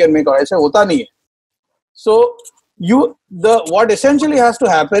before we can make out. Aise hota nahi hai. So what essentially has to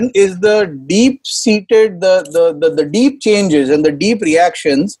happen is the deep-seated, the deep changes and the deep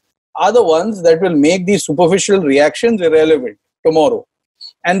reactions are the ones that will make these superficial reactions irrelevant tomorrow.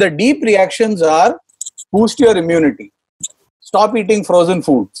 And the deep reactions are boost your immunity. Stop eating frozen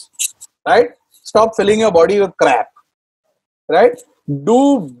foods, right? Stop filling your body with crap, right?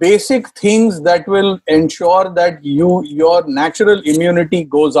 Do basic things that will ensure that your natural immunity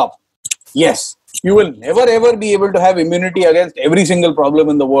goes up. Yes, you will never ever be able to have immunity against every single problem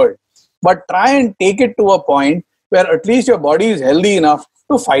in the world. But try and take it to a point where at least your body is healthy enough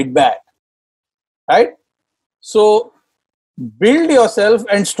to fight back, right? So build yourself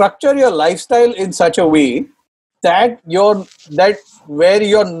and structure your lifestyle in such a way that where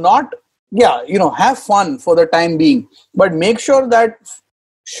you're not, have fun for the time being, but make sure that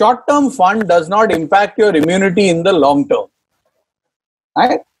short-term fun does not impact your immunity in the long term,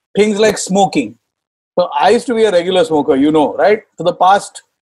 right? Things like smoking. So I used to be a regular smoker, right? For the past,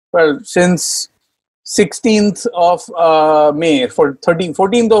 since 16th of May,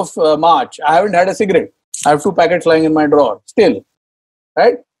 14th of March, I haven't had a cigarette. I have 2 packets lying in my drawer still,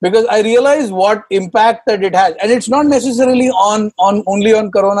 right? Because I realize what impact that it has. And it's not necessarily only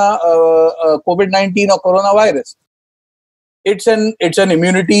on COVID-19 or coronavirus. It's an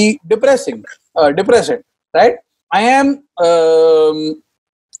immunity depressant, right?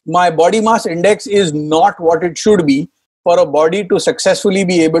 My body mass index is not what it should be for a body to successfully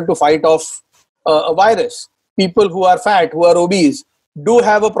be able to fight off a virus. People who are fat, who are obese, do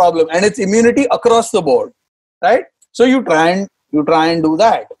have a problem, and it's immunity across the board, right? So you try and do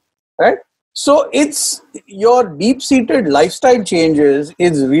that, right? So it's your deep-seated lifestyle changes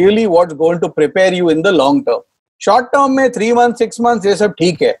is really what's going to prepare you in the long term. Short term, mein 3 months, 6 months, ye sab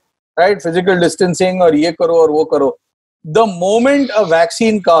theek hai, right? Physical distancing or ye karo or wo karo. The moment a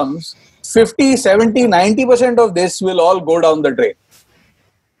vaccine comes, 50, 70, 90% of this will all go down the drain.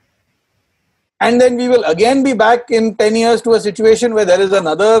 And then we will again be back in 10 years to a situation where there is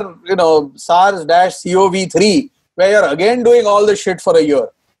another, SARS-CoV-3, where you're again doing all the shit for a year.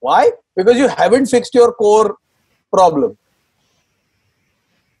 Why? Because you haven't fixed your core problem.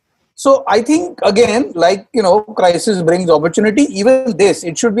 So I think, again, crisis brings opportunity. Even this,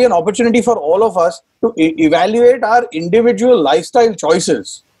 it should be an opportunity for all of us to evaluate our individual lifestyle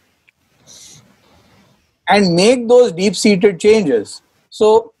choices and make those deep-seated changes.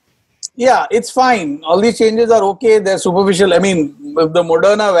 So, yeah, it's fine. All these changes are okay. They're superficial. I mean, with the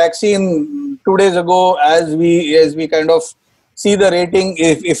Moderna vaccine 2 days ago, as we kind of see the rating,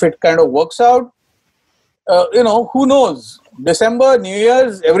 if it kind of works out, who knows? December, New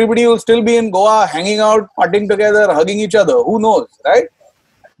Year's, everybody will still be in Goa, hanging out, partying together, hugging each other. Who knows, right?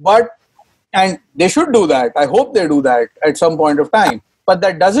 And they should do that. I hope they do that at some point of time. But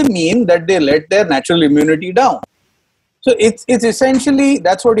that doesn't mean that they let their natural immunity down. So it's essentially,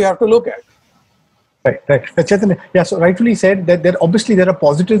 that's what you have to look at. Right. Chaitanya, yeah, so rightfully said that obviously there are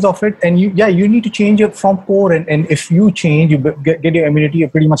positives of it, and you need to change it from core, and if you change, you get your immunity, you're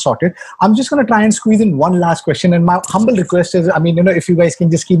pretty much sorted. I'm just going to try and squeeze in one last question, and my humble request is, if you guys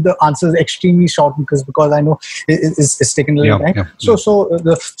can just keep the answers extremely short, because I know it's taking a little time. Yeah. So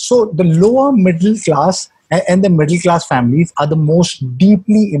the lower middle class and the middle class families are the most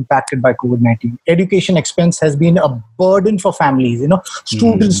deeply impacted by COVID-19. Education expense has been a burden for families,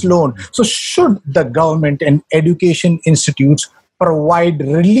 students' loan. So should the government and education institutes provide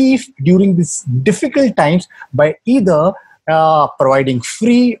relief during these difficult times by either providing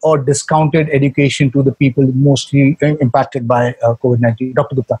free or discounted education to the people mostly impacted by COVID-19?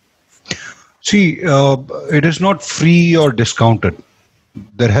 Dr. Gupta. See, it is not free or discounted.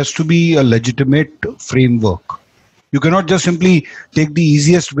 There has to be a legitimate framework. You cannot just simply take the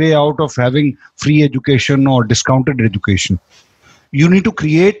easiest way out of having free education or discounted education. You need to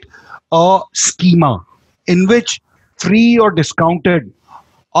create a schema in which free or discounted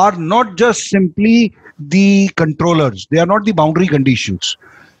are not just simply the controllers. They are not the boundary conditions.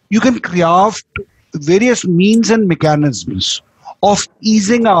 You can craft various means and mechanisms of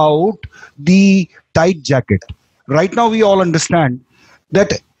easing out the tight jacket. Right now, we all understand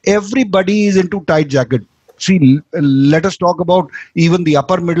that everybody is into tight jacket. See, let us talk about even the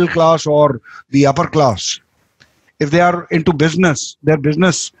upper middle class or the upper class. If they are into business, their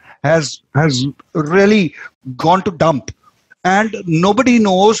business has really gone to dump, and nobody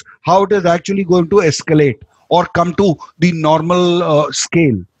knows how it is actually going to escalate or come to the normal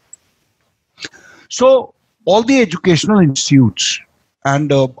scale. So all the educational institutes,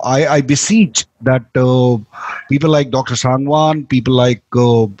 and I beseech that people like Dr. Sangwan, people like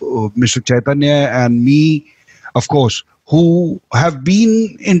Mr. Chaitanya and me, of course, who have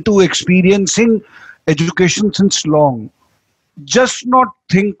been into experiencing education since long, just not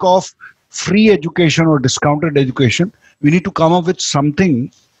think of free education or discounted education. We need to come up with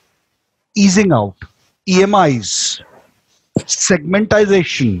something easing out, EMIs,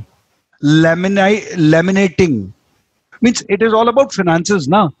 segmentization, laminating. Means it is all about finances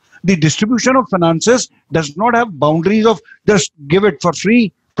now. The distribution of finances does not have boundaries of just give it for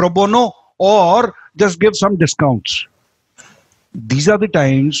free, pro bono, or just give some discounts. These are the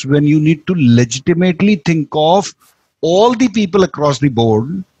times when you need to legitimately think of all the people across the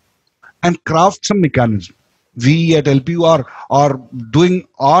board and craft some mechanism. We at LPU are doing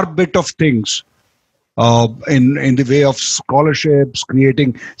our bit of things in the way of scholarships,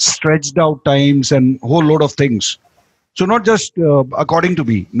 creating stretched out times and whole load of things. So not just, according to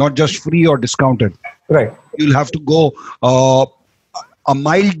me, not just free or discounted. Right. You'll have to go a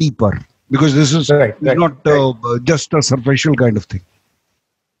mile deeper, because this is not just a superficial kind of thing.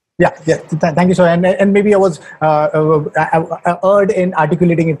 Yeah. Thank you, sir. And maybe I was erred in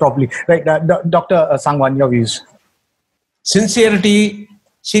articulating it properly. Right, Dr. Sangwan, your views. Sincerity,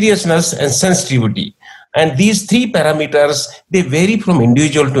 seriousness, and sensitivity. And these three parameters, they vary from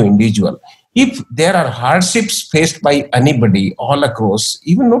individual to individual. If there are hardships faced by anybody all across,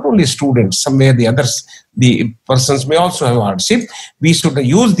 even not only students, somewhere the persons may also have hardship, we should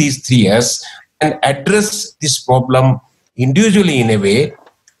use these 3 S and address this problem individually in a way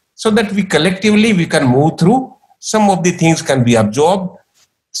so that we collectively we can move through. Some of the things can be absorbed,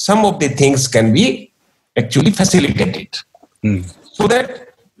 some of the things can be actually facilitated. So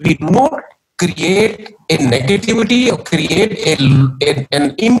that we do not create a negativity or create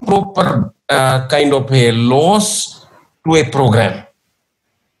an improper kind of a loss to a program.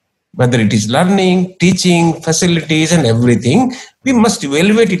 Whether it is learning, teaching, facilities and everything, we must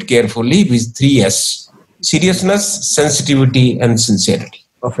evaluate it carefully with 3 S: seriousness, sensitivity and sincerity.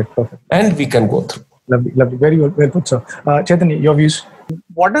 Perfect. And we can go through. Lovely. Very well put, sir. Chaitanya, your views?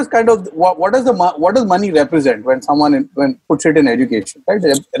 What does money represent when someone puts it in education? Right,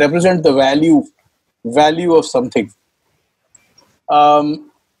 it represents the value of something.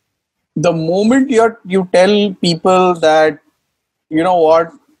 The moment you tell people that, you know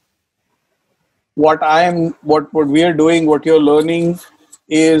what we are doing, what you're learning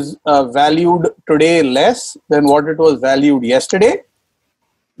is valued today less than what it was valued yesterday,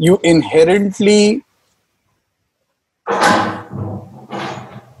 you inherently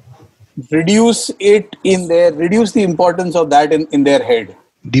reduce the importance of that in their head.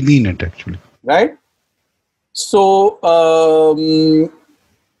 Demean it, actually. Right? So,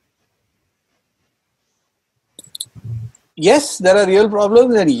 yes, there are real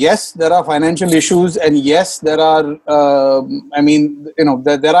problems, and yes, there are financial issues, and yes, there are,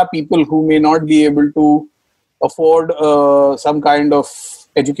 there are people who may not be able to afford some kind of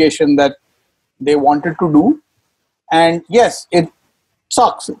education that they wanted to do. And yes, it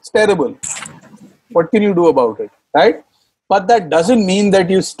sucks. It's terrible. What can you do about it, right? But that doesn't mean that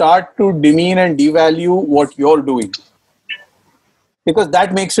you start to demean and devalue what you're doing, because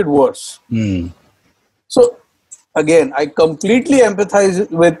that makes it worse. So again, I completely empathize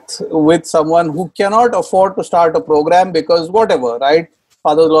with someone who cannot afford to start a program because whatever, right?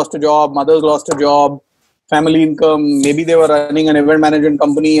 Father's lost a job, mother's lost a job, family income, maybe they were running an event management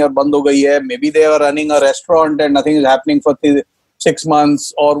company or band ho gayi hai, maybe they were running a restaurant and nothing is happening for 6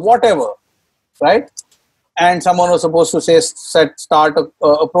 months or whatever, right? And someone was supposed to say start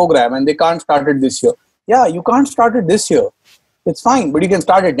a program and they can't start it this year. Yeah, you can't start it this year. It's fine, but you can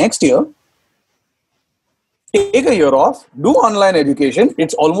start it next year. Take a year off, do online education.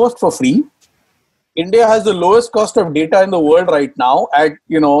 It's almost for free. India has the lowest cost of data in the world right now at,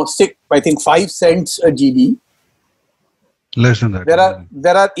 5 cents a GB. Less than that.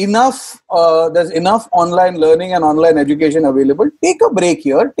 There are enough, there's enough online learning and online education available. Take a break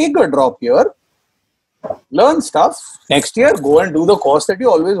here, take a drop here, learn stuff. Next year, go and do the course that you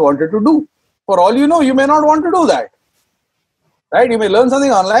always wanted to do. For all you know, you may not want to do that. Right? You may learn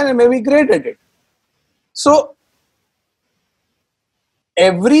something online and may be great at it. So,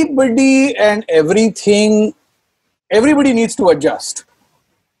 everybody and everything, everybody needs to adjust.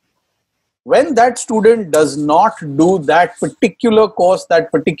 When that student does not do that particular course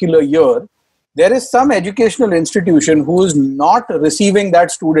that particular year, there is some educational institution who is not receiving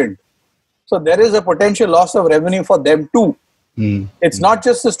that student. So there is a potential loss of revenue for them too. It's not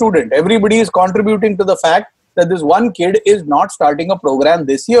just the student. Everybody is contributing to the fact that this one kid is not starting a program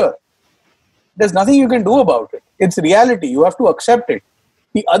this year. There's nothing you can do about it. It's reality. You have to accept it.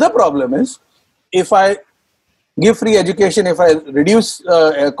 The other problem is, if I give free education, if I reduce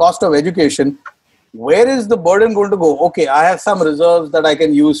cost of education, where is the burden going to go? Okay, I have some reserves that I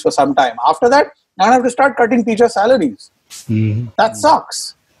can use for some time. After that, I have to start cutting teacher salaries. That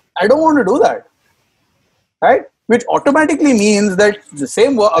sucks. I don't want to do that. Right? Which automatically means that the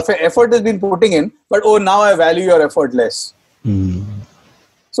same effort has been putting in, but now I value your effort less.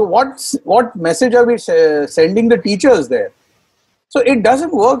 So what message are we sending the teachers there? So it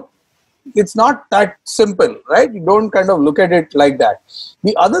doesn't work. It's not that simple, right? You don't kind of look at it like that.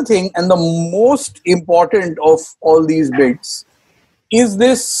 The other thing, and the most important of all these bits, is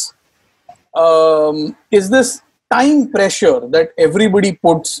this time pressure that everybody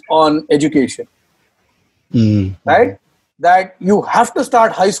puts on education, right? That you have to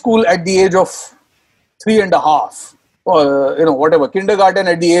start high school at the age of 3.5, or whatever, kindergarten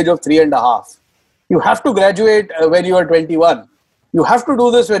at the age of 3.5. You have to graduate when you are 21. You have to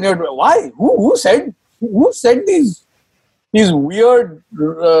do this when you're... Why? Who said these weird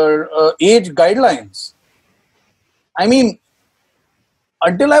age guidelines? I mean,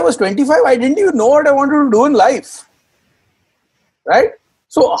 until I was 25, I didn't even know what I wanted to do in life. Right?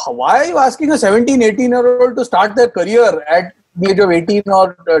 So why are you asking a 17, 18-year-old to start their career at the age of 18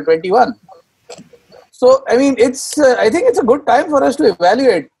 or 21? So, I mean, I think it's a good time for us to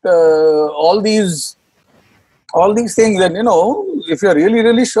evaluate all these things, and if you're really,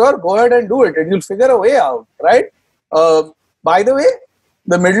 really sure, go ahead and do it, and you'll figure a way out, right? By the way,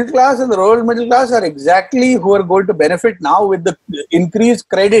 the middle class and the rural middle class are exactly who are going to benefit now with the increased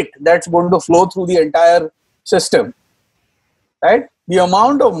credit that's going to flow through the entire system, right? The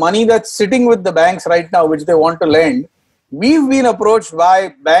amount of money that's sitting with the banks right now, which they want to lend, we've been approached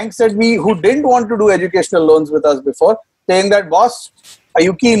by banks who didn't want to do educational loans with us before, saying that, boss, are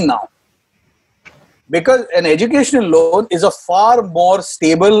you keen now? Because an educational loan is a far more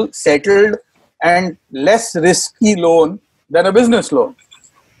stable, settled, and less risky loan than a business loan.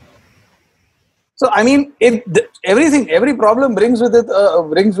 So, I mean, every problem brings with it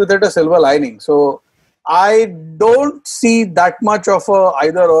a silver lining. So, I don't see that much of a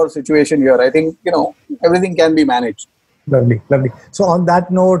either or situation here. I think, everything can be managed. Lovely. So on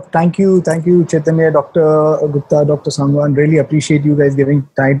that note, thank you, Chaitanya, Dr. Gupta, Dr. Sangwan. Really appreciate you guys giving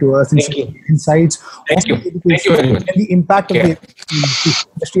time to us and insights. Thank you very much. And the impact of the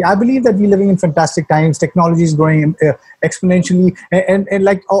industry. I believe that we're living in fantastic times. Technology is growing exponentially, and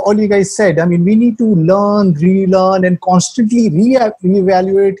like all you guys said, I mean, we need to learn, relearn, and constantly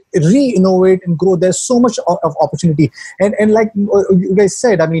reevaluate, re-innovate, and grow. There's so much of opportunity, and like you guys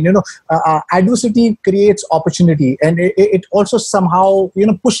said, I mean, adversity creates opportunity, and it also somehow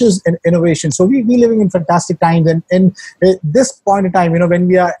pushes innovation. So we living in fantastic times, and this point in time, when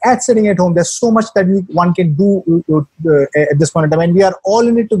we are sitting at home, there's so much that one can do at this point in time, and we are all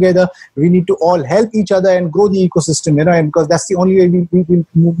in it together. We need to all help each other and grow the ecosystem, and because that's the only way we will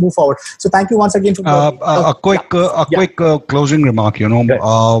move forward. So thank you once again for a quick closing remark.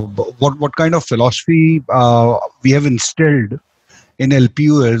 What kind of philosophy we have instilled in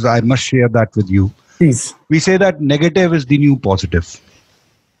LPU is, I must share that with you. Please. We say that negative is the new positive.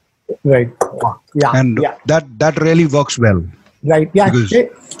 Right. Yeah. And that really works well. Right. Yeah.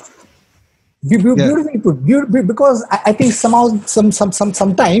 Beautifully put. Because I think somehow,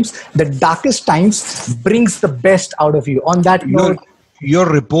 sometimes the darkest times brings the best out of you. On that note, your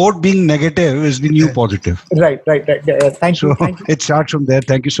report being negative is the new positive. Right. Yeah, thank you. It starts from there.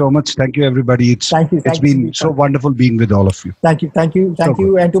 Thank you so much. Thank you, everybody. It's been so wonderful being with all of you. Thank you.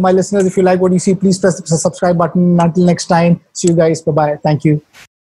 And to my listeners, if you like what you see, please press the subscribe button. Until next time, see you guys. Bye-bye. Thank you.